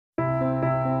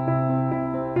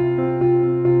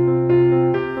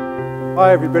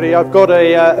Hi everybody, I've got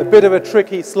a bit of a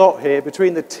tricky slot here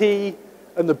between the tea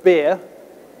and the beer,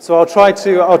 so I'll try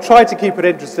to keep it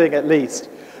interesting at least.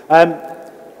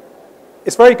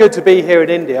 It's very good to be here in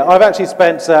India. I've actually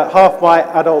spent half my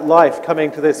adult life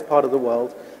coming to this part of the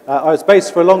world. I was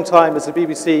based for a long time as a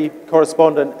BBC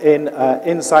correspondent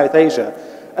in South Asia,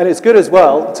 and it's good as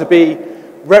well to be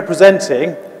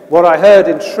representing what I heard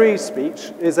in Shree's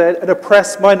speech is an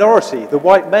oppressed minority, the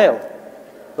white male.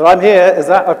 But I'm here as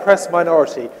that oppressed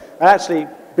minority. And actually,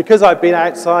 because I've been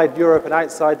outside Europe and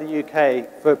outside the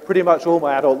UK for pretty much all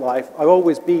my adult life, I've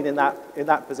always been in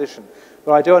that position.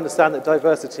 But I do understand that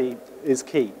diversity is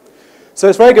key. So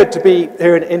it's very good to be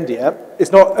here in India.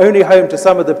 It's not only home to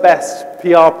some of the best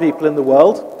PR people in the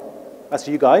world, that's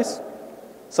you guys,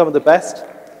 some of the best.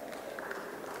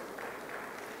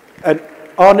 And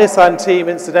our Nissan team,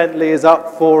 incidentally, is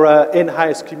up for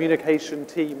in-house communication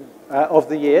team of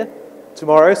the year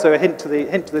tomorrow, so a hint to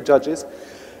the judges.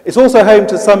 It's also home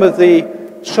to some of the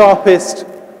sharpest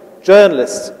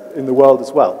journalists in the world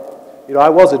as well. You know, I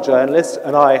was a journalist,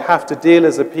 and I have to deal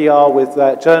as a PR with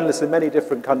journalists in many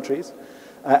different countries.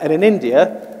 And in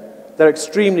India, they're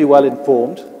extremely well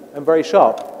informed and very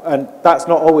sharp. And that's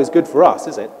not always good for us,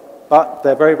 is it? But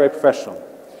they're very, very professional.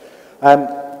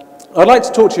 I'd like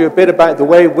to talk to you a bit about the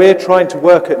way we're trying to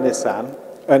work at Nissan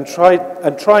and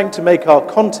trying to make our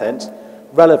content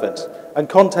relevant. And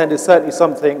content is certainly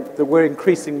something that we're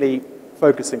increasingly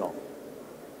focusing on.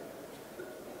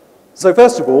 So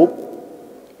first of all,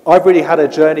 I've really had a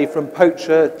journey from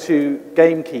poacher to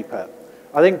gamekeeper.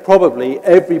 I think probably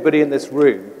everybody in this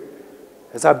room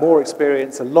has had more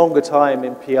experience, a longer time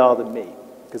in PR than me,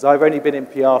 because I've only been in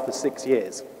PR for 6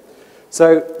 years.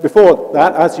 So before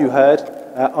that, as you heard,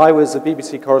 I was a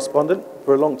BBC correspondent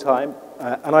for a long time,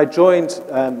 and I joined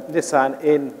Nissan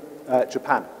in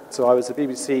Japan. So I was a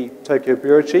BBC Tokyo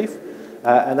bureau chief,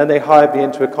 and then they hired me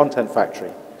into a content factory.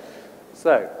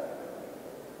 So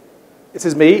this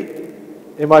is me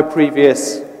in my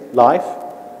previous life.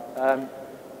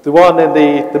 The one in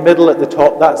the middle at the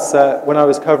top, that's when I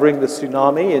was covering the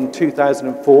tsunami in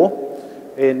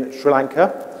 2004 in Sri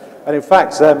Lanka. And in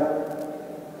fact,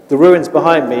 the ruins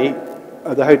behind me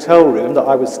are the hotel room that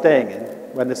I was staying in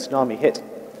when the tsunami hit.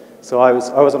 So I was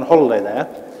on holiday there,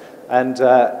 and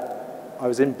I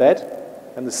was in bed,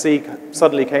 and the sea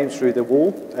suddenly came through the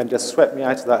wall and just swept me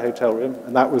out of that hotel room,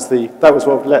 and that was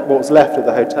what was left of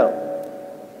the hotel.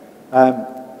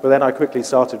 But then I quickly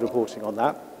started reporting on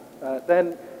that.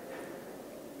 Then,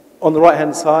 on the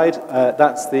right-hand side,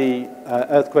 that's the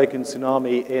earthquake and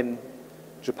tsunami in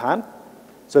Japan.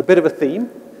 So a bit of a theme,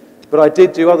 but I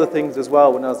did do other things as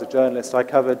well when I was a journalist. I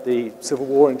covered the civil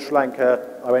war in Sri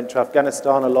Lanka. I went to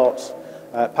Afghanistan a lot,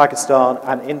 Pakistan,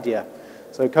 and India.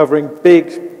 So covering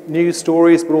big news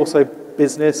stories, but also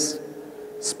business,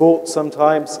 sports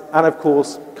sometimes, and of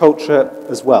course, culture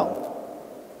as well.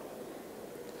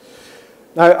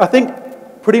 Now, I think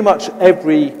pretty much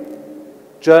every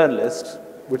journalist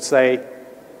would say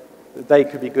that they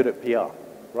could be good at PR,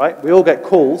 right? We all get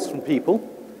calls from people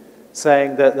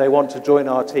saying that they want to join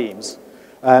our teams,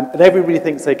 and everybody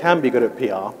thinks they can be good at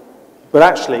PR, but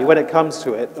actually, when it comes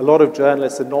to it, a lot of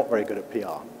journalists are not very good at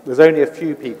PR. There's only a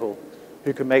few people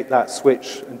who can make that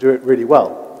switch and do it really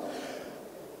well.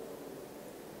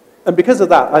 And because of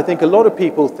that, I think a lot of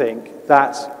people think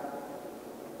that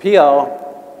PR,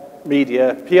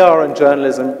 media, PR and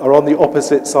journalism are on the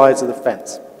opposite sides of the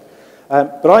fence.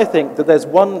 But I think that there's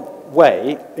one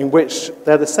way in which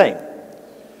they're the same.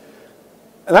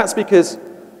 And that's because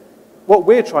what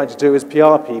we're trying to do as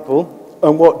PR people,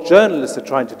 and what journalists are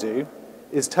trying to do,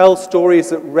 is tell stories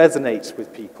that resonate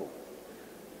with people.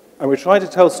 And we're trying to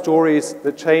tell stories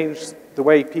that change the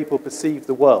way people perceive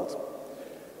the world.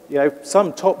 You know,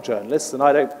 some top journalists, and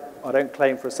I don't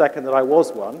claim for a second that I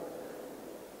was one,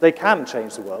 they can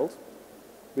change the world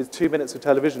with 2 minutes of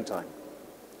television time.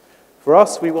 For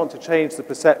us, we want to change the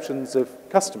perceptions of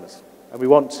customers, and we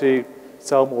want to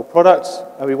sell more products,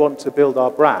 and we want to build our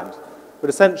brand.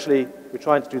 But essentially, we're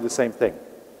trying to do the same thing.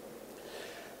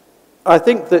 I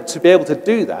think that to be able to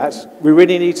do that, we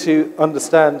really need to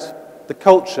understand the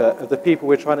culture of the people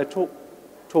we're trying to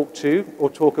talk to or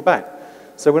talk about.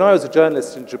 So when I was a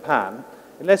journalist in Japan,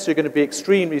 unless you're going to be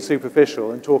extremely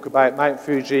superficial and talk about Mount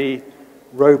Fuji,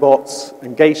 robots,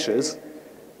 and geishas,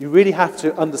 you really have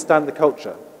to understand the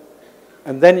culture.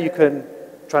 And then you can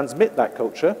transmit that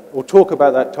culture or talk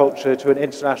about that culture to an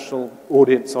international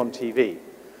audience on TV.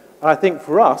 And I think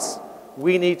for us,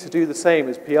 we need to do the same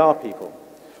as PR people,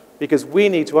 because we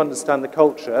need to understand the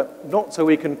culture, not so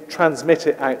we can transmit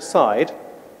it outside,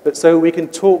 but so we can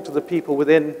talk to the people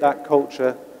within that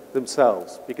culture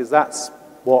themselves, because that's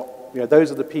what You know,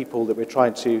 those are the people that we're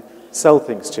trying to sell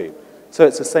things to. So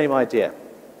it's the same idea.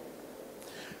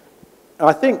 And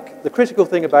I think the critical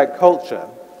thing about culture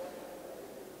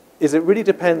is it really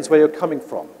depends where you're coming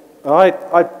from. And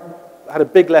I had a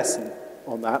big lesson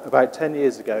on that about 10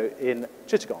 years ago in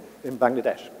Chittagong in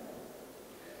Bangladesh.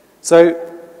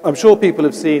 So I'm sure people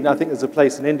have seen, I think there's a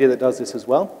place in India that does this as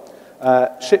well,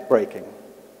 shipbreaking.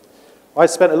 I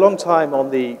spent a long time on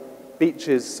the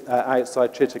beaches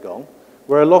outside Chittagong,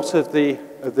 where a lot of the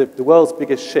world's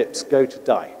biggest ships go to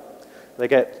die. They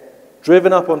get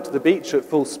driven up onto the beach at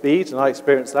full speed, and I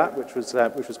experienced that, which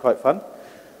was quite fun.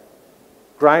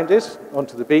 Grounded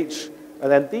onto the beach,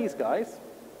 and then these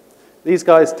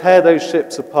guys tear those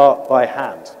ships apart by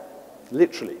hand,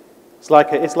 literally. It's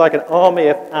like an army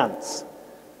of ants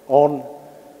on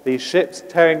these ships,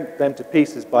 tearing them to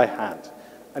pieces by hand.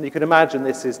 And you can imagine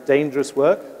this is dangerous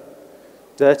work,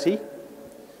 dirty,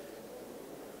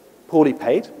 poorly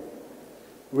paid,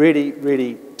 really,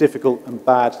 really difficult and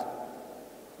bad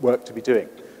work to be doing.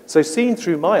 So seen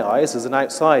through my eyes as an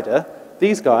outsider,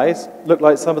 these guys look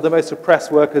like some of the most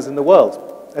oppressed workers in the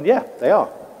world. And yeah, they are.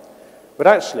 But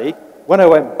actually, when I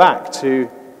went back to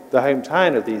the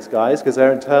hometown of these guys, because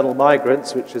they're internal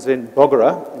migrants, which is in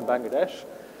Bogora in Bangladesh,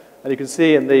 and you can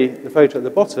see in the photo at the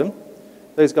bottom,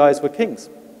 those guys were kings,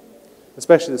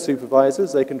 especially the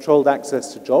supervisors. They controlled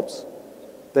access to jobs.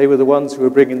 They were the ones who were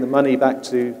bringing the money back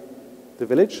to the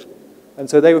village, and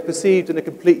so they were perceived in a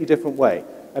completely different way.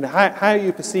 And how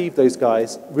you perceive those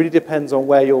guys really depends on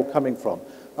where you're coming from.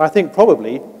 And I think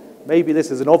probably, maybe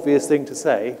this is an obvious thing to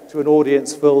say to an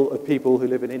audience full of people who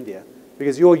live in India,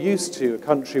 because you're used to a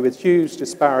country with huge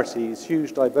disparities,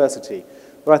 huge diversity.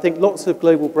 But I think lots of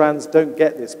global brands don't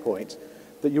get this point,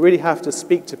 that you really have to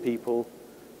speak to people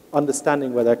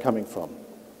understanding where they're coming from.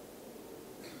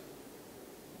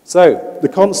 So, the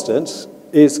constant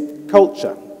is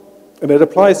culture, and it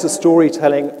applies to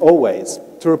storytelling always.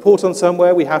 To report on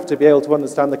somewhere, we have to be able to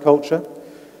understand the culture.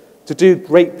 To do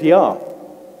great PR,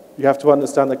 you have to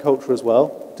understand the culture as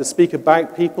well. To speak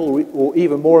about people, or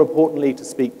even more importantly, to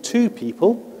speak to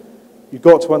people, you've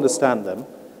got to understand them.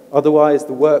 Otherwise,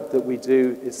 the work that we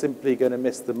do is simply going to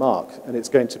miss the mark, and it's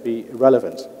going to be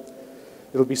irrelevant.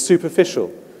 It'll be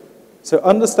superficial. So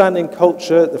understanding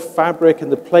culture, the fabric,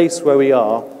 and the place where we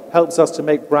are helps us to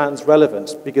make brands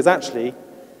relevant, because actually,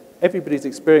 everybody's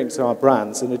experiencing our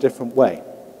brands in a different way.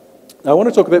 Now, I want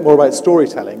to talk a bit more about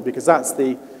storytelling, because that's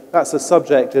the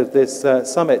subject of this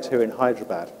summit here in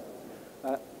Hyderabad.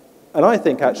 And I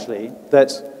think, actually,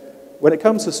 that when it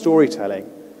comes to storytelling,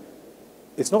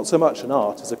 it's not so much an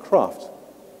art as a craft.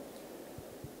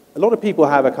 A lot of people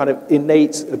have a kind of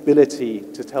innate ability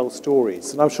to tell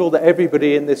stories, and I'm sure that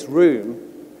everybody in this room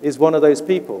is one of those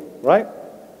people, right?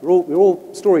 We're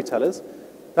all storytellers.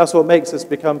 That's what makes us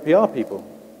become PR people,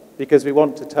 because we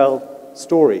want to tell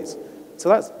stories. So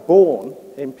that's born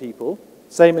in people,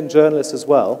 same in journalists as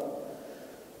well.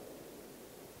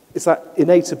 It's that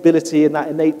innate ability and that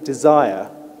innate desire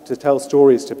to tell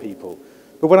stories to people.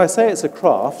 But when I say it's a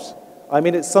craft, I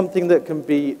mean it's something that can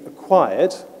be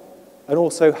acquired and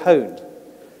also honed.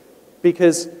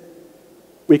 Because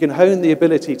we can hone the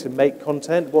ability to make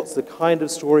content, what's the kind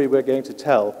of story we're going to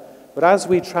tell. But as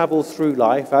we travel through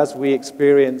life, as we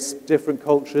experience different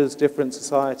cultures, different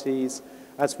societies,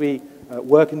 as we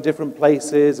work in different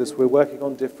places, as we're working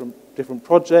on different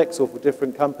projects or for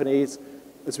different companies,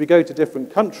 as we go to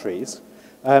different countries,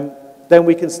 then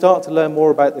we can start to learn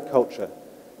more about the culture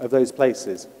of those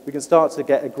places. We can start to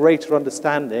get a greater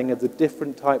understanding of the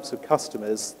different types of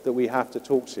customers that we have to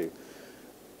talk to.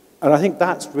 And I think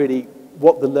that's really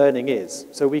what the learning is.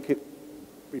 So we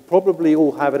probably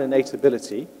all have an innate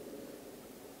ability,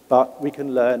 but we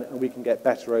can learn and we can get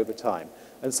better over time.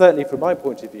 And certainly from my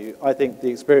point of view, I think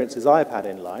the experiences I've had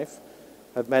in life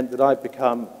have meant that I've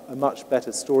become a much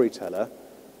better storyteller,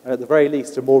 and at the very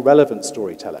least, a more relevant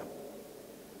storyteller.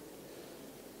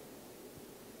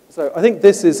 So I think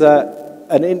this is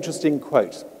an interesting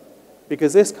quote,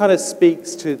 because this kind of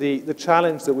speaks to the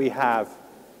challenge that we have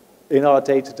in our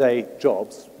day-to-day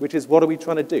jobs, which is, what are we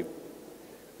trying to do?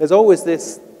 There's always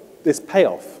this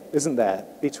payoff, isn't there,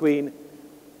 between,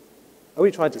 are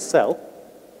we trying to sell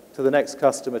to the next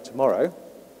customer tomorrow,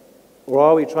 or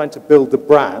are we trying to build the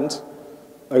brand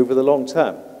over the long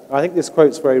term? And I think this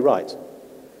quote's very right,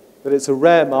 that it's a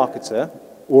rare marketer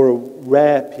or a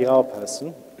rare PR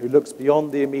person who looks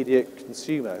beyond the immediate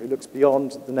consumer, who looks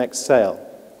beyond the next sale.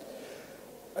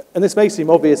 And this may seem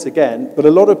obvious again, but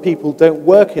a lot of people don't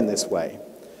work in this way.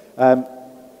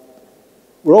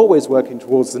 We're always working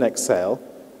towards the next sale,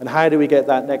 and how do we get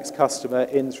that next customer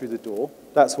in through the door?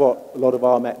 That's what a lot of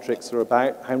our metrics are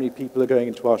about, how many people are going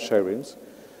into our showrooms.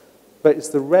 but it's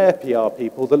the rare PR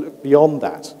people that look beyond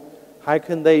that. How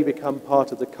can they become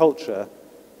part of the culture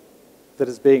that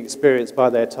is being experienced by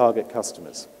their target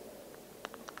customers?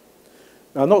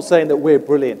 Now, I'm not saying that we're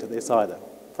brilliant at this either,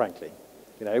 frankly.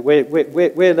 You know,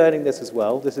 we're learning this as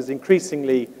well. This is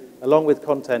increasingly, along with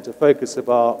content, a focus of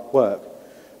our work,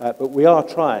 but we are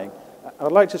trying.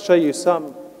 I'd like to show you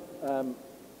some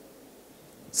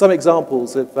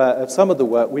examples of some of the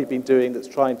work we've been doing that's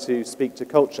trying to speak to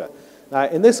culture. Now,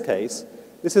 in this case,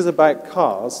 this is about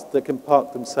cars that can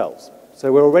park themselves.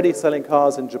 So we're already selling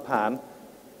cars in Japan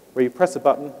where you press a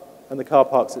button and the car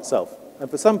parks itself. And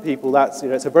for some people, that's,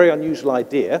 it's a very unusual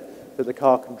idea that the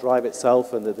car can drive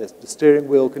itself and that the steering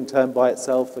wheel can turn by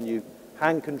itself and you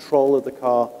hand control of the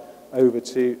car over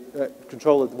to,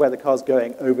 control of where the car's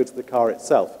going over to the car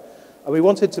itself. And we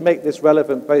wanted to make this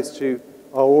relevant both to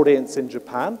our audience in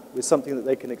Japan with something that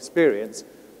they can experience,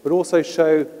 but also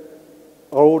show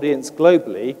our audience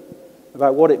globally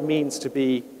about what it means to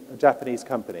be a Japanese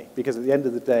company, because at the end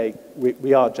of the day,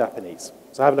 we are Japanese.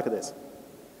 So have a look at this.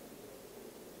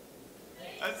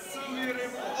 That's so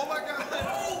beautiful. Oh my God.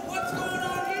 Oh, what's going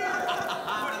on here?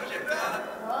 Look at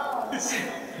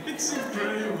that. It's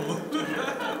incredible.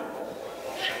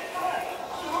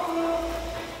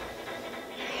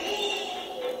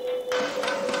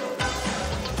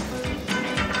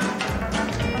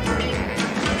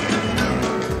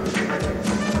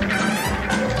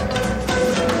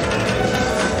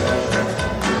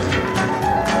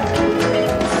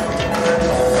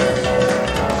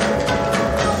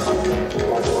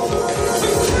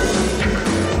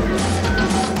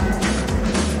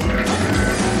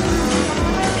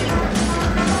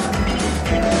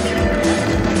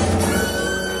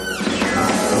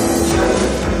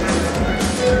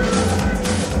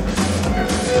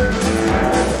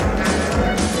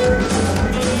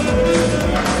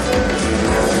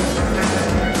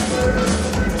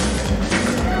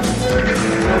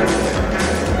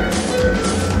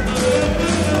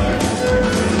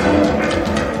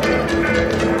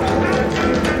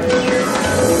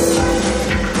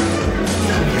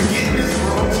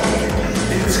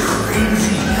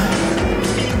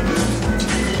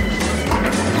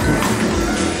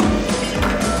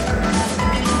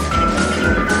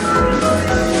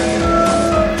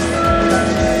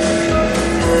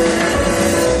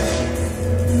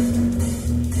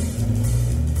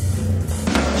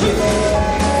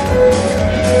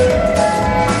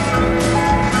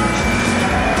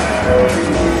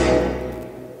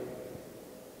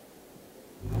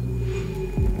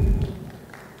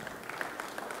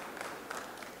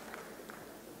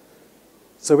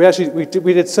 So we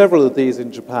did several of these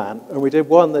in Japan, and we did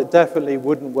one that definitely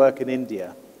wouldn't work in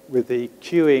India with the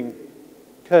queuing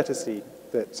courtesy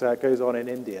that goes on in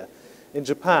India. In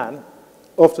Japan,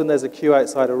 often there's a queue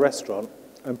outside a restaurant,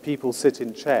 and people sit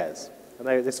in chairs. And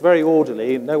it's very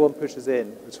orderly, and no one pushes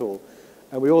in at all.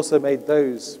 And we also made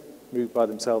those move by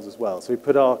themselves as well. So we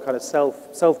put our kind of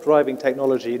self-driving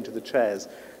technology into the chairs,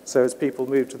 so as people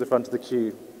moved to the front of the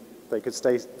queue, they could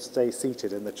stay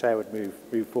seated and the chair would move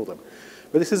for them.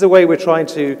 But this is a way we're trying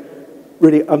to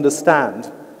really understand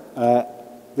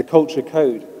the culture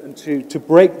code and to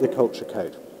break the culture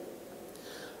code.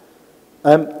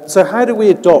 So how do we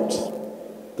adopt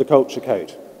the culture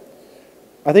code?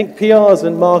 I think PRs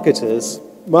and marketers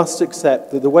must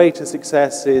accept that the way to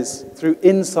success is through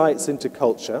insights into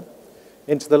culture,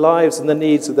 into the lives and the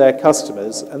needs of their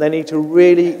customers, and they need to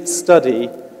really study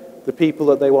the people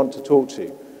that they want to talk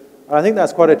to. And I think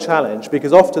that's quite a challenge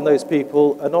because often those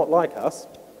people are not like us.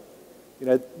 You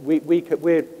know,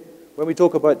 when we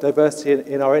talk about diversity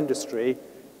in our industry,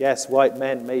 yes, white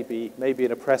men may be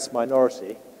an oppressed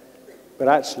minority, but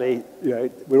actually, you know,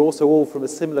 we're also all from a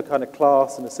similar kind of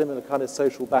class and a similar kind of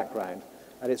social background.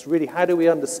 And it's really how do we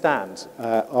understand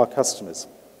our customers?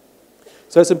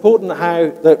 So it's important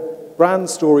that brand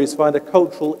stories find a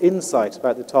cultural insight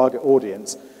about the target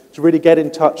audience to really get in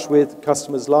touch with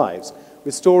customers' lives,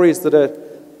 with stories that are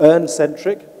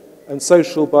earn-centric and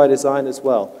social by design as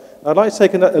well. I'd like to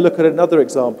take a look at another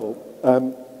example.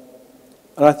 And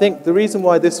I think the reason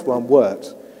why this one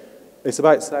worked is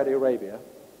about Saudi Arabia.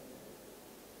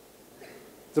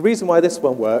 The reason why this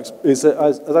one works is that,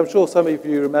 as I'm sure some of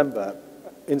you remember,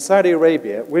 in Saudi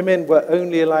Arabia, women were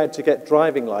only allowed to get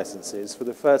driving licenses for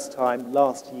the first time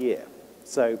last year.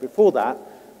 So before that,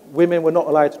 women were not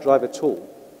allowed to drive at all.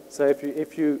 So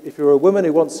if you're a woman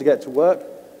who wants to get to work,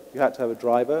 you had to have a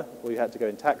driver, or you had to go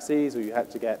in taxis, or you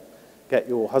had to get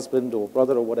your husband or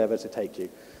brother or whatever to take you.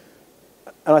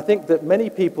 And I think that many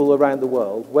people around the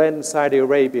world, when Saudi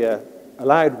Arabia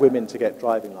allowed women to get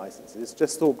driving licenses,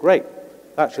 just thought, great,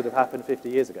 that should have happened 50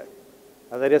 years ago.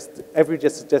 And everybody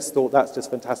just thought that's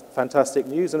just fantastic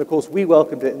news. And of course, we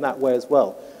welcomed it in that way as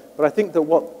well. But I think that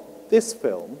what this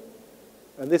film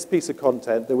and this piece of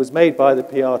content that was made by the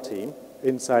PR team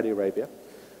in Saudi Arabia,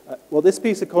 what this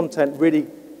piece of content really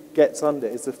gets under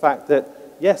is the fact that,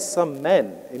 yes, some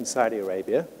men in Saudi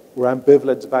Arabia were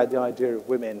ambivalent about the idea of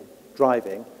women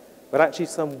driving, but actually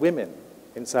some women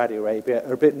in Saudi Arabia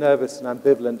are a bit nervous and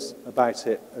ambivalent about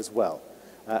it as well.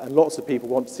 And lots of people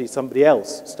want to see somebody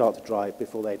else start to drive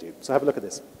before they do. So have a look at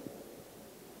this.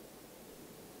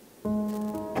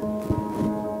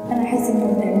 أنا أحس إنه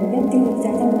البنت اللي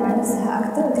بتعتمد على نفسها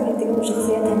أكثر وتقدر تقوم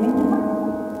شخصيتها منها.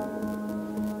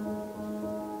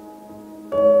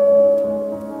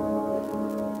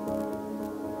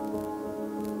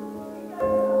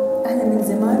 إحنا من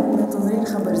زمان منتظرين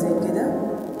خبر زي كده.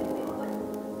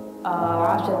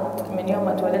 عاشت من يوم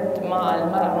ما اتولدت المرأة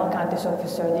ما كانت تسوق في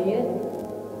السعودية.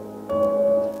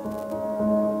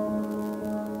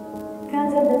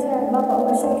 كانت ردة فعل بابا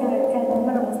أول شيء كانت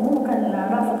مرة مصدوم وكان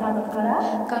رافض هذا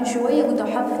القرار. كان شوية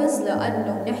متحفظ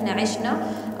لأنه نحن عشنا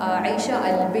عيشة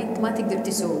البنت ما تقدر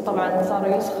تسوق. طبعا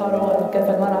صاروا يسخروا إنه كيف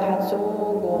المرأة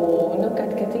حتسوق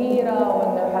ونكت كثيرة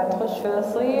وإنه حتخش في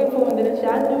الصيف ومدري إيش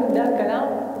عنهم ده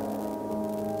كلام.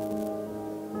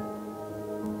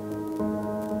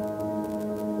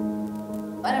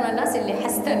 أنا من الناس اللي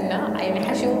حستنى يعني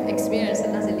حشوف experience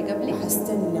الناس اللي قبلي.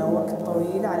 حستنى وقت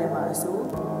طويل على ما أسوق.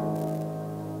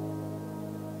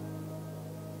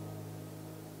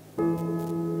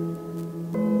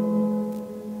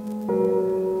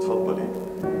 تفضلي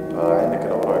عندك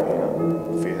الأوراق هنا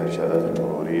وفيها الشهادات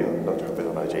المرورية لو تحبي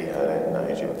تراجعيها لأن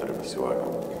يجي يعترف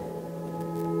السواقة.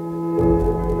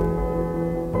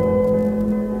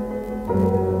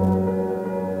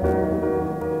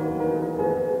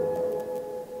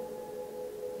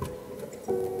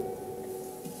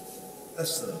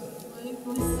 السلام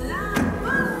عليكم السلام.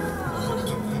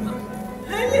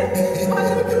 هلا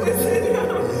وعليكم السلام.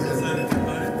 يا زلمة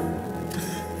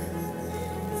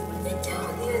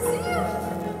تجاوز يا زين.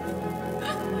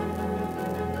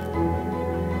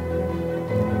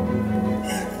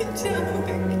 جاوبك.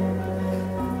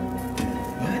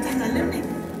 ما انت هتعلمني.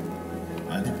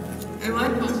 عادي. ايوه.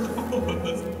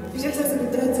 ايش احساسك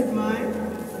بترتب معي؟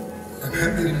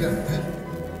 الحمد لله.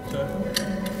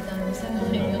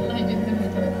 والله جدا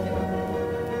متوترة.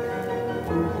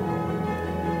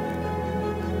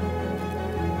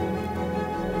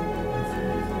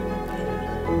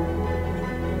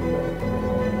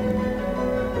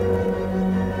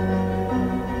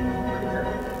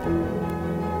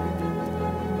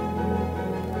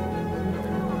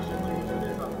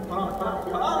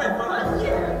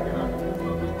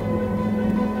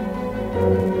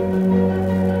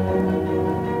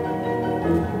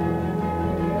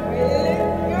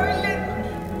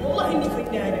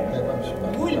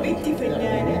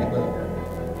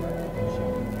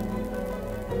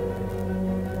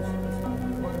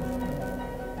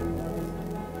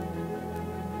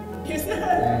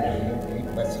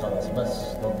 بس خلاص بس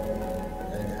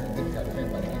يعني هندك على فين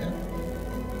بعد كده؟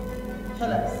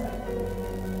 خلاص.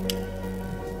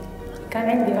 كان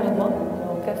عندي رهبة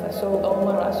إنه كيف أسوق أول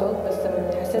مرة أسوق، بس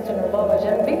لما حسيت إنه بابا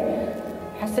جنبي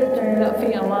حسيت إنه لا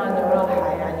في أمان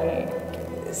وراحة يعني.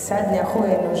 ساعدني أخوي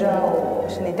إنه جاء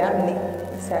عشان يدعمني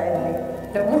يساعدني.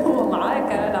 لو مو هو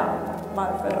معاك أنا ما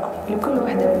أعرف أروح. لكل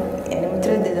وحدة يعني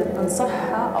مترددة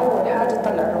أنصحها أول حاجة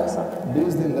تطلع الرخصة.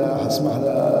 بإذن الله حسمح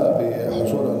لها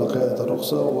بحصولها على قيادة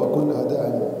الرخصة وكلها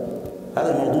داعم.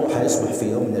 هذا الموضوع حيصبح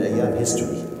في يوم من الأيام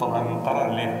هيستوري. طبعا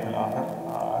القرار ليه في الآخر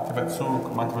تبى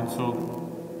تسوق ما تبى تسوق.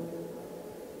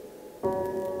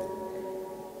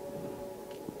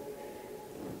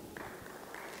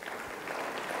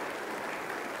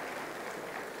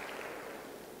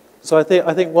 So I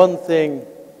think one thing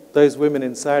those women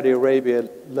in Saudi Arabia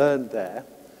learned there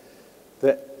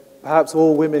that perhaps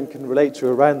all women can relate to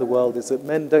around the world is that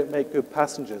men don't make good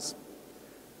passengers.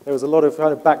 There was a lot of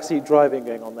kind of backseat driving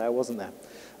going on there, wasn't there?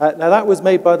 Now that was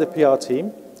made by the PR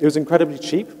team. It was incredibly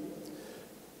cheap.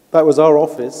 That was our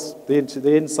office.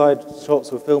 The inside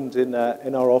shots were filmed in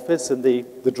our office, and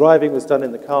the driving was done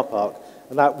in the car park,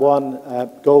 and that won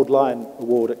Gold Lion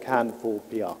Award at Cannes for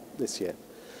PR this year.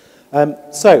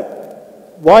 So,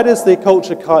 why does the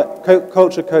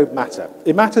culture code matter?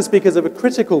 It matters because of a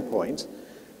critical point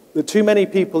that too many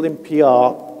people in PR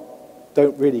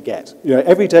don't really get. You know,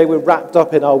 every day we're wrapped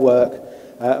up in our work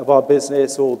of our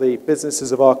business or the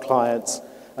businesses of our clients.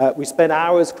 We spend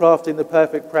hours crafting the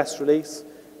perfect press release.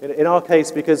 In our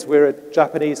case, because we're a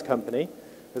Japanese company,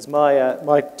 as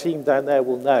my team down there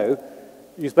will know,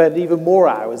 you spend even more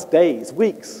hours, days,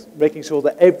 weeks, making sure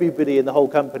that everybody in the whole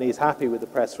company is happy with the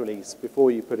press release before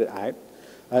you put it out.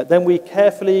 Then we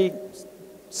carefully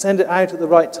send it out at the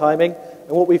right timing,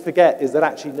 and what we forget is that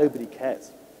actually nobody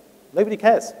cares. Nobody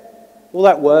cares. All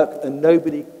that work and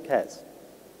nobody cares.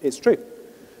 It's true.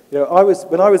 You know,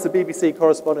 when I was the BBC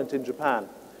correspondent in Japan,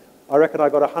 I reckon I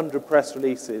got 100 press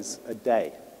releases a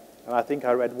day, and I think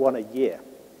I read one a year.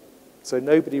 So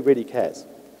nobody really cares.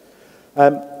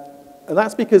 And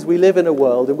that's because we live in a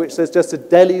world in which there's just a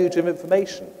deluge of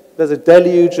information. There's a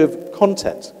deluge of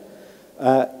content.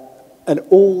 And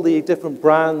all the different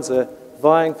brands are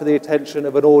vying for the attention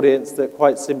of an audience that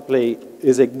quite simply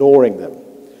is ignoring them.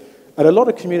 And a lot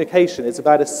of communication is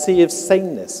about a sea of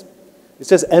sameness. It's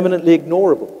just eminently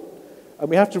ignorable. And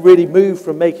we have to really move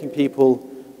from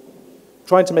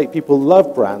trying to make people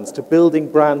love brands to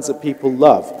building brands that people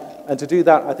love. And to do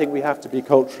that, I think we have to be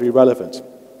culturally relevant.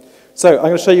 So I'm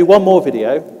going to show you one more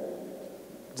video.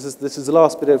 This is the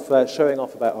last bit of showing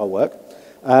off about our work.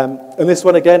 And this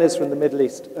one, again, is from the Middle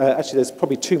East. Actually, there's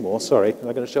probably two more, sorry. I'm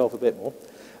going to show off a bit more.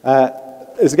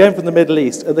 It's again from the Middle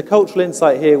East. And the cultural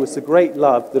insight here was the great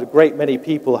love that a great many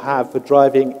people have for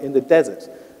driving in the desert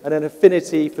and an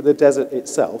affinity for the desert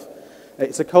itself.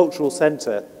 It's a cultural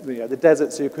center. You know, the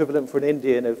desert's the equivalent for an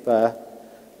Indian of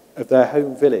their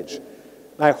home village.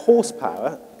 Now,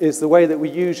 horsepower is the way that we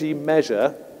usually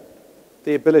measure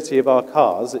the ability of our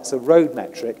cars. It's a road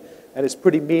metric, and it's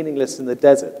pretty meaningless in the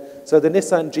desert. So the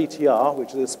Nissan GTR, which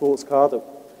is a sports car that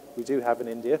we do have in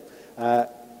India,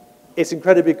 it's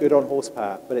incredibly good on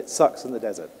horsepower, but it sucks in the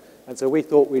desert. And so we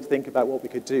thought we'd think about what we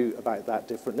could do about that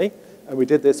differently, and we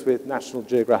did this with National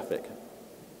Geographic.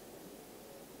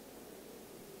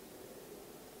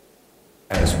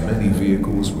 As many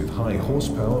vehicles with high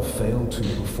horsepower fail to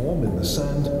perform in the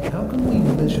sand, how can we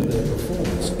measure their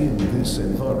performance in this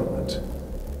environment?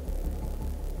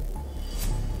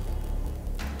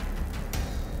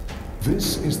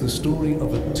 This is the story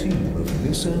of a team of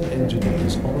Nissan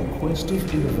engineers on a quest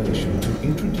of innovation to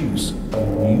introduce a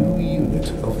new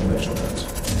unit of measurement.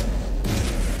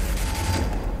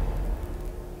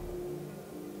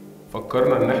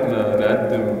 فكرنا ان احنا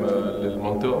نقدم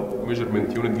للمنطقه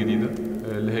ميجرمنت يونت جديده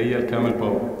اللي هي الكامل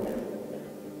باور.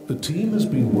 The team has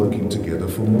been working together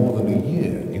for more than a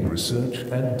year in research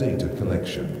and data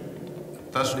collection.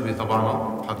 التجربة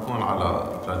تبعنا حتكون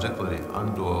على تراجكتوري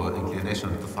عنده انكلينيشن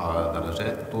 9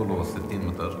 درجات طوله 60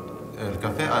 متر.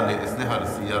 الكفاءة اللي قسناها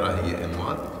للسيارة هي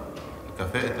N1.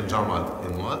 كفاءة الجمل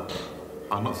N1.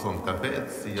 حنقسم كفاءة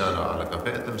السيارة على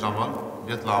كفاءة الجمل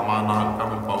بيطلع معنا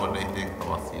كامل باور ريتنج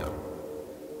تبع السيارة.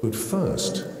 But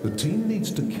first, the team needs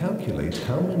to calculate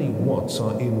how many watts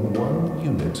are in 1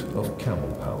 unit of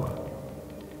camel power.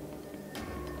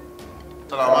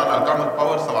 طلع معنا الكامل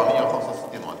باور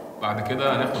 765 واط. بعد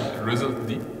كده هناخد الريزلت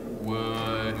دي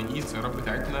ونقيس السيارات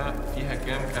بتاعتنا فيها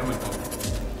كام كامل باور.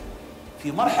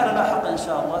 في مرحلة لاحقة إن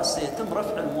شاء الله سيتم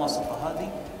رفع المواصفة هذه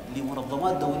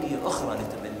لمنظمات دولية أخرى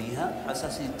لتبنيها على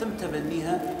أساس يتم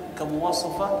تبنيها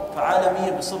كمواصفة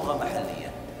عالمية بصبغة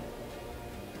محلية.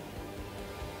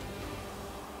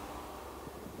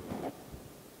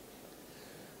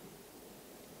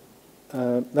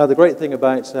 Now, the great thing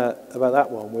about that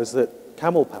one was that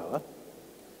camel power,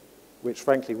 which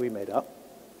frankly we made up,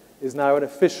 is now an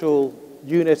official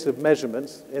unit of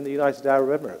measurement in the United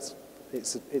Arab Emirates.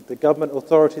 The government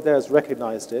authority there has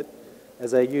recognized it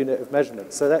as a unit of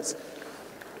measurement. So that's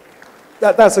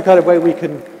the kind of way we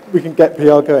can get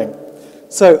PR going.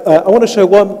 So I want to show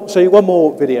you one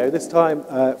more video, this time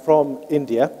from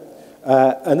India.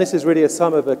 And this is really a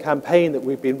sum of a campaign that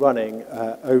we've been running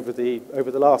over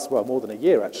the last, well, more than a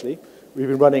year actually. We've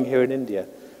been running here in India.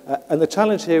 And the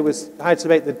challenge here was how to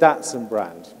make the Datsun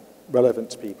brand relevant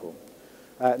to people.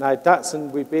 Now,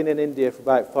 Datsun, we've been in India for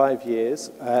about 5 years,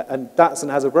 and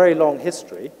Datsun has a very long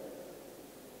history.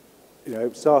 You know,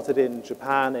 it started in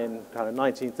Japan in kind of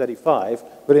 1935,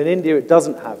 but in India it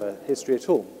doesn't have a history at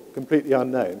all, completely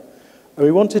unknown. And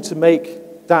we wanted to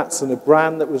make Datsun a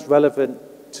brand that was relevant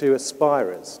to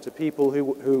aspirers, to people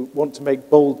who want to make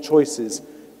bold choices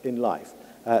in life.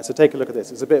 So take a look at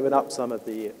this. It's a bit of an upsum of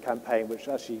the campaign, which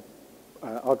actually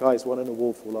our guys won an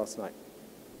award for last night.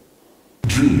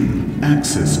 Dream,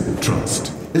 access,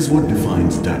 trust is what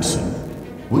defines Datsun.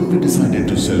 When we decided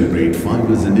to celebrate 5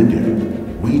 years in India,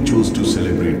 we chose to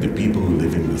celebrate the people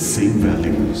living the same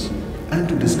values. And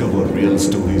to discover real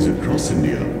stories across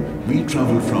India, we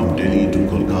traveled from Delhi to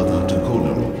Kolkata to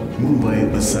Kollam,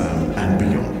 Mumbai, Assam and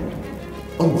beyond.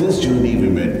 On this journey we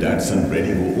met Datsun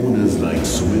Redigo owners like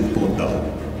Sumit Poddar.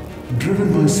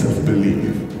 Driven by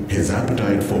self-belief, his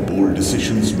appetite for bold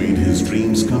decisions made his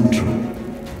dreams come true.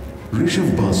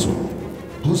 Rishabh Basu,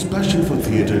 whose passion for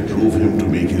theatre drove him to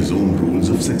make his own rules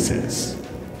of success.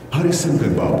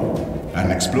 Harisankar Babu, an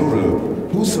explorer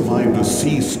who survived a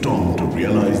sea storm to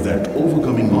realize that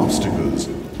overcoming obstacles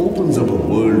opens up a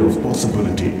world of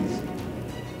possibilities.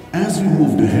 As we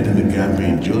moved ahead in the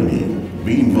campaign journey,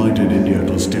 we invited India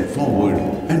to step forward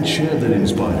and share their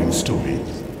inspiring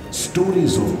stories.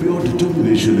 Stories of pure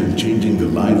determination in changing the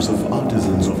lives of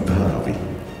artisans of Dharavi,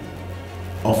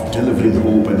 of delivering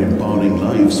hope and empowering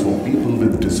lives for people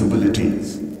with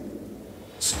disabilities.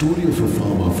 Story of a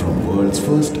farmer from world's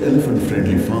first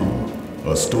elephant-friendly farm.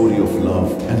 A story of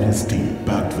love and his team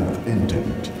backed with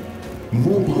intent.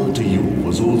 More Power to You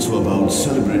was also about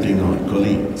celebrating our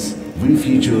colleagues. We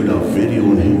featured our very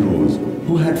own heroes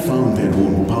who had found their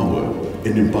own power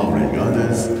in empowering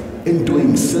others, in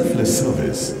doing selfless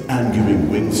service and giving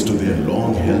wings to their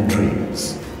long-held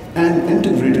dreams. An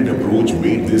integrated approach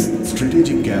made this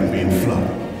strategic campaign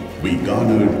fly. We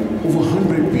garnered over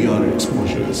 100 PR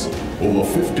exposures, over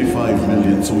 55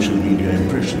 million social media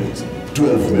impressions,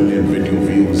 12 million video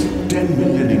views, 10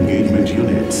 million engagement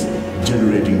units,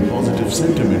 generating positive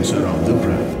sentiments around the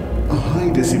brand. A high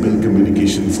decibel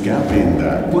communications campaign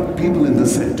that put people in the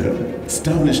center,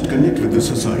 established connect with the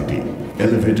society,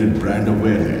 elevated brand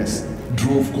awareness,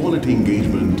 drove quality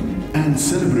engagement, and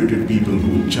celebrated people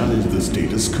who challenged the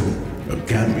status quo. A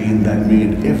campaign that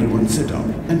made everyone sit up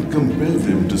and compelled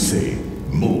them to say,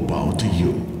 "More power to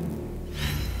you."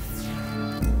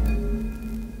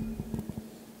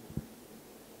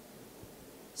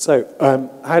 So,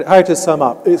 how to sum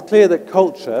up? It's clear that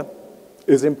culture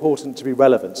is important to be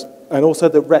relevant, and also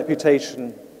that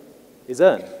reputation is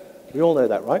earned. We all know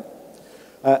that, right?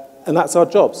 And that's our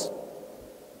jobs.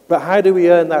 But how do we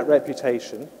earn that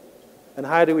reputation, and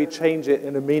how do we change it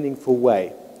in a meaningful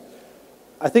way?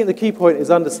 I think the key point is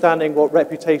understanding what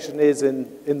reputation is in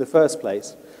the first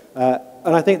place.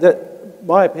 And I think that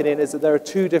my opinion is that there are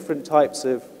two different types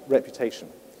of reputation.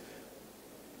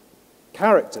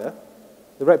 Character,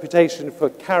 the reputation for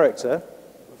character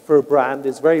for a brand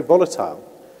is very volatile.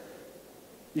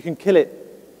 You can kill it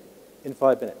in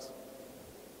 5 minutes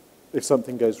if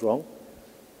something goes wrong.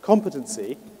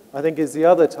 Competency, I think, is the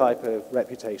other type of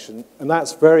reputation, and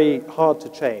that's very hard to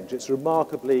change. It's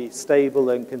remarkably stable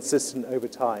and consistent over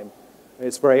time, and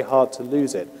it's very hard to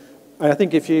lose it. And I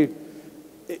think if you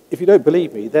don't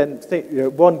believe me, then think,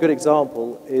 one good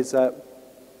example is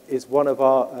one of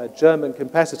our German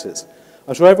competitors.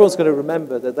 I'm sure everyone's going to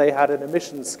remember that they had an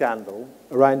emissions scandal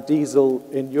around diesel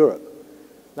in Europe.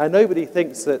 Now, nobody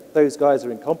thinks that those guys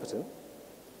are incompetent.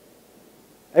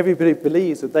 Everybody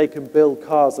believes that they can build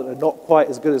cars that are not quite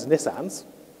as good as Nissan's.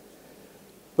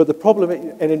 But the problem,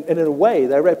 and in a way,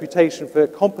 their reputation for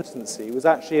competency was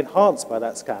actually enhanced by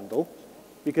that scandal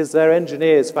because their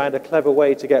engineers found a clever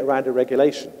way to get around a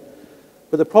regulation.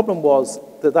 But the problem was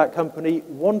that that company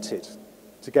wanted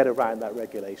to get around that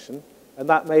regulation, and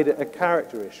that made it a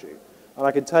character issue. And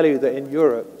I can tell you that in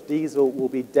Europe, diesel will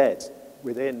be dead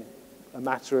within a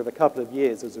matter of a couple of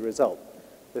years as a result.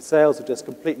 The sales have just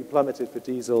completely plummeted for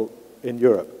diesel in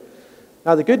Europe.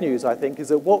 Now, the good news, I think, is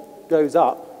that what goes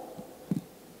up,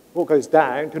 what goes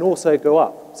down, can also go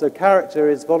up. So character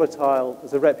is volatile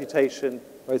as a reputation,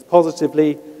 both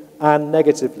positively and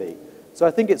negatively. So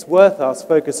I think it's worth us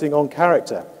focusing on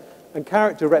character. And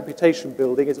character reputation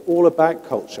building is all about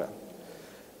culture.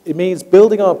 It means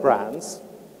building our brands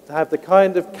to have the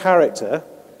kind of character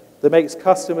that makes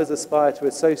customers aspire to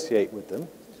associate with them.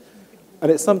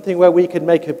 And it's something where we can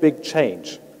make a big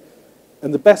change.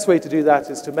 And the best way to do that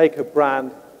is to make a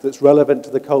brand that's relevant to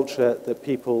the culture that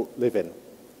people live in.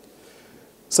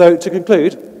 So to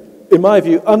conclude, in my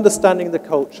view, understanding the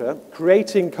culture,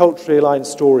 creating culturally aligned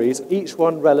stories, each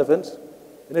one relevant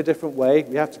in a different way,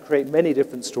 we have to create many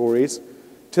different stories,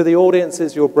 to the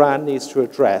audiences your brand needs to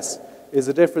address, is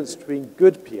the difference between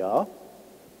good PR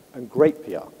and great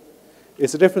PR.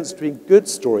 It's the difference between good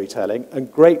storytelling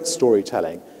and great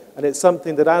storytelling. And it's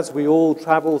something that as we all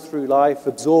travel through life,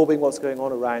 absorbing what's going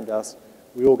on around us,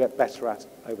 we all get better at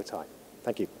over time.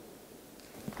 Thank you.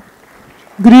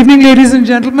 Good evening, ladies and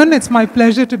gentlemen. It's my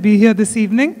pleasure to be here this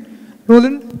evening.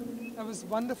 Roland, that was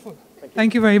wonderful.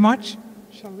 Thank you very much.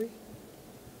 Shall we?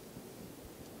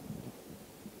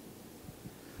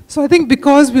 So I think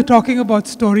because we're talking about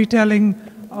storytelling,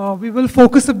 we will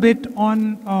focus a bit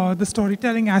on the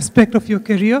storytelling aspect of your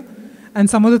career and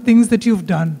some of the things that you've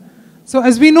done. So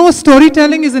as we know,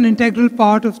 storytelling is an integral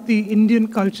part of the Indian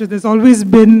culture. There's always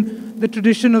been the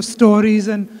tradition of stories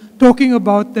and talking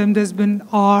about them. There's been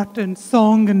art and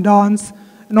song and dance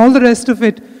and all the rest of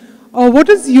it. What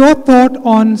is your thought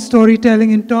on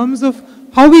storytelling in terms of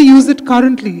how we use it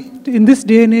currently? In this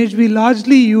day and age, we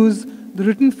largely use the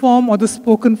written form or the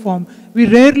spoken form. We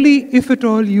rarely, if at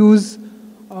all, use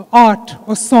art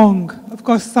or song, of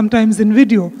course sometimes in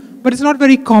video, but it's not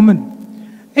very common.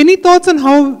 Any thoughts on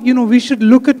how we should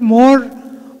look at more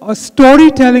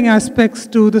storytelling aspects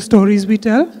to the stories we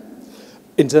tell?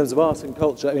 In terms of art and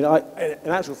culture, I mean,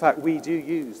 in actual fact, we do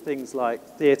use things like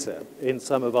theatre in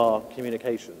some of our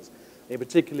communications,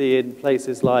 particularly in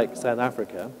places like South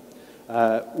Africa,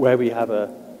 where we've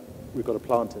got a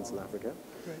plant in South Africa,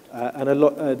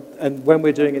 and when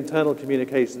we're doing internal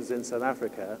communications in South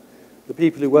Africa, the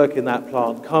people who work in that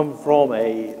plant come from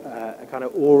a kind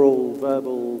of oral,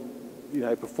 verbal,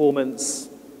 performance,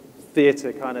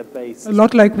 theatre kind of base. A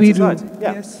lot like we do. Yeah.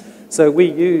 Yes. So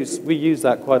we use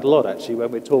that quite a lot actually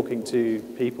when we're talking to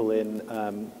people in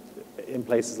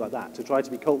places like that to try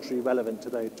to be culturally relevant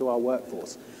to our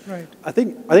workforce. Right. I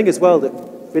think as well that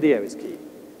video is key,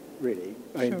 really.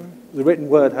 I mean, the written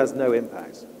word has no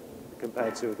impact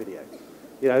compared to a video.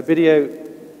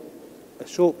 A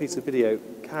short piece of video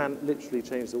can literally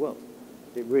change the world.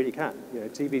 It really can.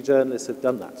 TV journalists have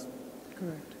done that.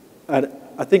 Correct. And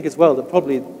I think as well that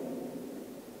probably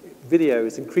video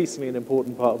is increasingly an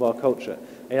important part of our culture.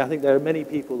 And I think there are many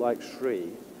people like Shri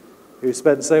who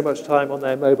spend so much time on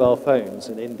their mobile phones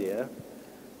in India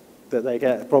that they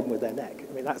get a problem with their neck.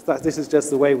 I mean, this is just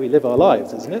the way we live our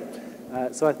lives, isn't it?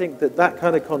 So I think that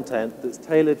kind of content that's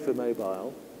tailored for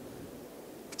mobile,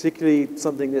 particularly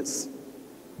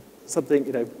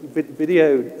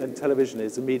video and television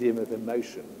is a medium of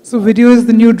emotion. So video is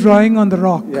the new drawing on the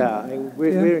rock. Yeah, I mean,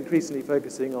 we're increasingly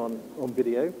focusing on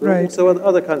video, but right. Also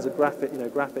other kinds of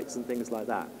graphics and things like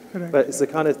that. Correct. But it's the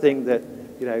kind of thing that,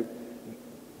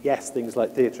 yes, things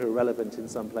like theatre are relevant in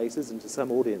some places and to some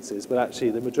audiences, but actually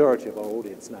the majority of our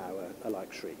audience now are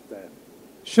like Shri.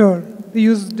 Sure, they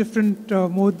use different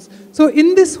modes. So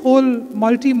in this whole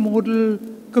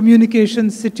multimodal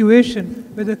communication situation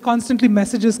where there are constantly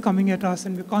messages coming at us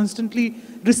and we're constantly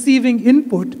receiving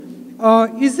input,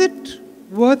 is it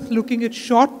worth looking at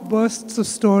short bursts of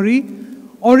story,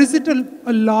 or is it a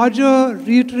larger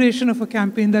reiteration of a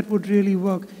campaign that would really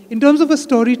work? In terms of a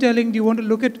storytelling, do you want to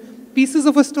look at pieces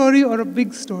of a story or a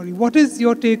big story? What is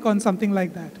your take on something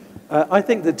like that? I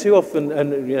think that too often,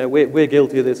 and we're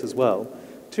guilty of this as well,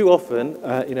 too often,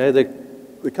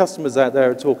 the customers out there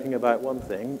are talking about one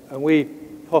thing, and we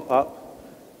pop up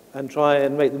and try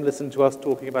and make them listen to us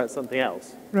talking about something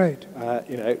else. Right.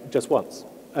 Just once.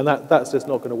 And that's just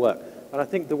not going to work. And I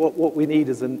think that what we need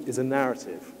is a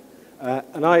narrative.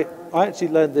 And I actually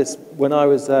learned this when I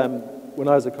was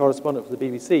a correspondent for the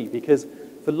BBC, because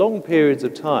for long periods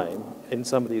of time in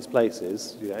some of these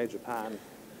places, Japan,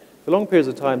 for long periods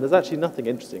of time, there's actually nothing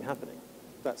interesting happening.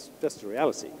 That's just a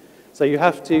reality. So you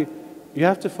have to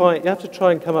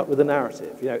try and come up with a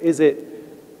narrative. Is it,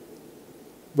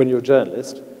 when you're a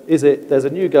journalist, there's a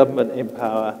new government in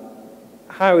power,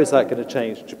 how is that going to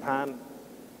change Japan?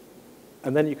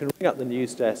 And then you can ring up the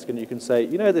news desk and you can say,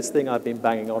 this thing I've been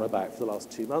banging on about for the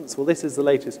last 2 months, well, this is the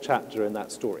latest chapter in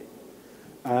that story.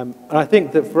 And I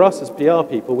think that for us as PR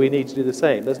people, we need to do the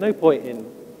same. There's no point in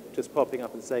just popping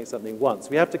up and saying something once.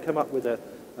 We have to come up with a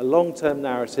long-term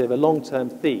narrative, a long-term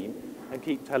theme, and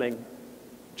keep telling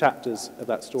chapters of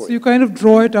that story. So you kind of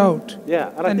draw it out.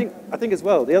 Yeah, and I think as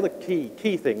well, the other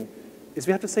key thing is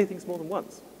we have to say things more than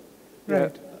once.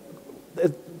 Right.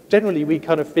 Generally, we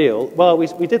kind of feel, well,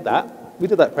 we did that. We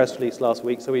did that press release last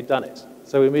week, so we've done it.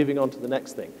 So we're moving on to the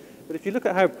next thing. But if you look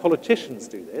at how politicians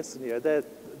do this, and,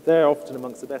 they're often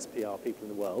amongst the best PR people in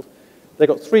the world. They've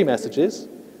got 3 messages.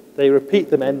 They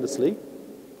repeat them endlessly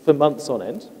for months on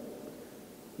end.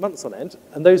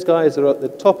 And those guys are at the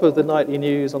top of the nightly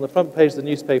news, on the front page of the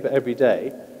newspaper every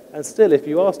day. And still, if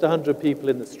you asked 100 people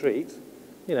in the street,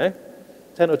 10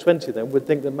 or 20 of them would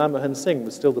think that Manmohan Singh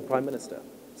was still the Prime Minister.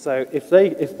 So if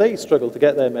they struggle to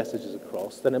get their messages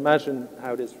across, then imagine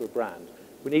how it is for a brand.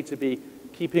 We need to be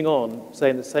keeping on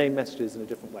saying the same messages in a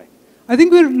different way. I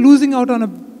think we're losing out on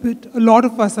a lot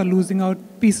of us are losing out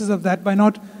pieces of that by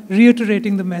not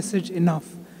reiterating the message enough.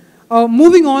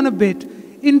 Moving on a bit,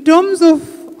 in terms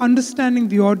of understanding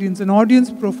the audience and audience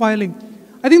profiling,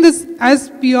 I think as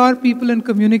PR people and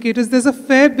communicators, there's a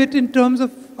fair bit in terms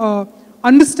of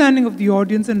understanding of the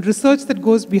audience and research that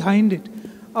goes behind it.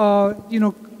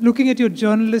 Looking at your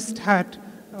journalist hat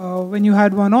when you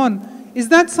had one on, is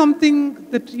that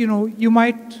something that you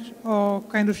might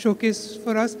kind of showcase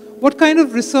for us? What kind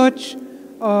of research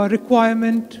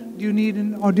requirement do you need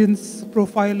in audience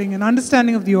profiling and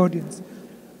understanding of the audience?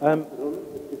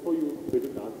 Before you ready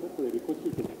to answer, could I request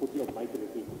you to put your mic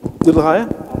a little higher?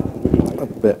 A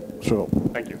bit, sure.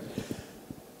 Thank you.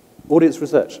 Audience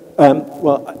research.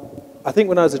 Well, I think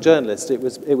when I was a journalist, it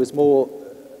was more.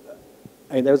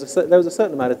 I mean, there was a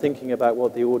certain amount of thinking about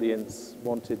what the audience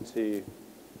wanted to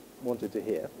wanted to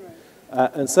hear.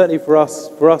 And certainly for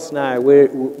us now,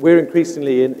 we're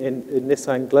increasingly in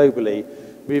Nissan globally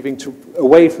moving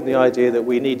away from the idea that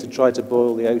we need to try to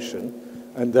boil the ocean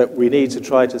and that we need to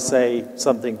try to say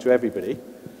something to everybody,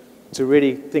 to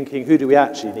really thinking who do we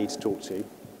actually need to talk to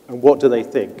and what do they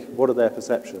think, what are their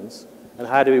perceptions, and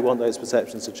how do we want those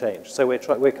perceptions to change. So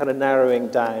we're kind of narrowing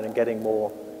down and getting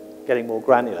more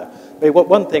granular. I mean,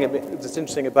 one thing that's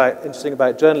interesting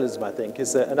about journalism, I think,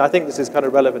 is that, and I think this is kind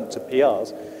of relevant to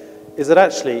PRs, is that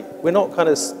actually we're not kind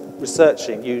of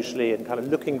researching usually and kind of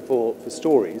looking for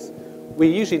stories. We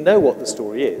usually know what the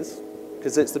story is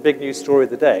because it's the big news story of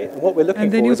the day, and what we're looking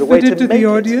for is a way to make it. And then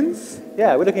you fit it to the audience?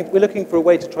 Yeah, we're looking for a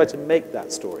way to try to make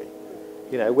that story.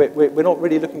 You know, we're not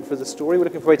really looking for the story. We're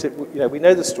looking for a way to, you know, we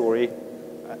know the story.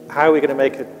 How are we going to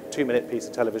make a 2-minute piece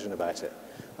of television about it?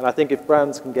 And I think if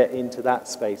brands can get into that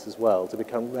space as well to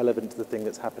become relevant to the thing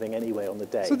that's happening anyway on the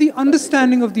day. So the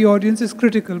understanding of the audience is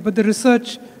critical, but the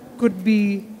research could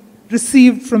be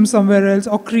received from somewhere else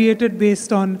or created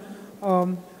based on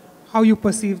how you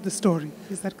perceive the story.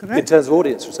 Is that correct? In terms of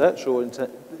audience research, or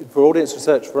for audience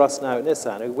research for us now at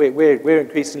Nissan, we're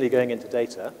increasingly going into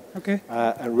data, okay,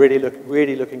 and really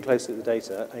looking closely at the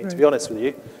data. And to be honest with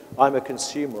you, I'm a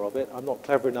consumer of it. I'm not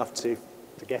clever enough to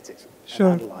get it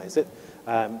and analyze it,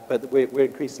 but we're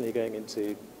increasingly going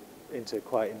into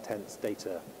quite intense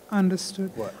data.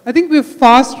 Understood. Work. I think we're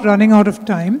fast running out of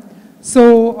time.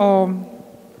 So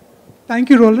thank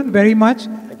you, Roland, very much.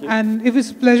 Thank you. And it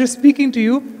was a pleasure speaking to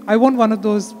you. I want one of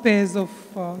those pairs of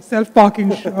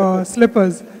self-parking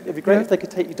slippers. It'd be great if they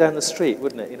could take you down the street,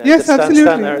 wouldn't it? You know, yes, just absolutely.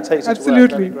 Stand there and take you to work.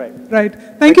 That'd be great.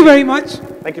 Right. Thank you very much.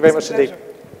 Thank you very much indeed.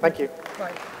 Thank you.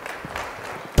 Bye.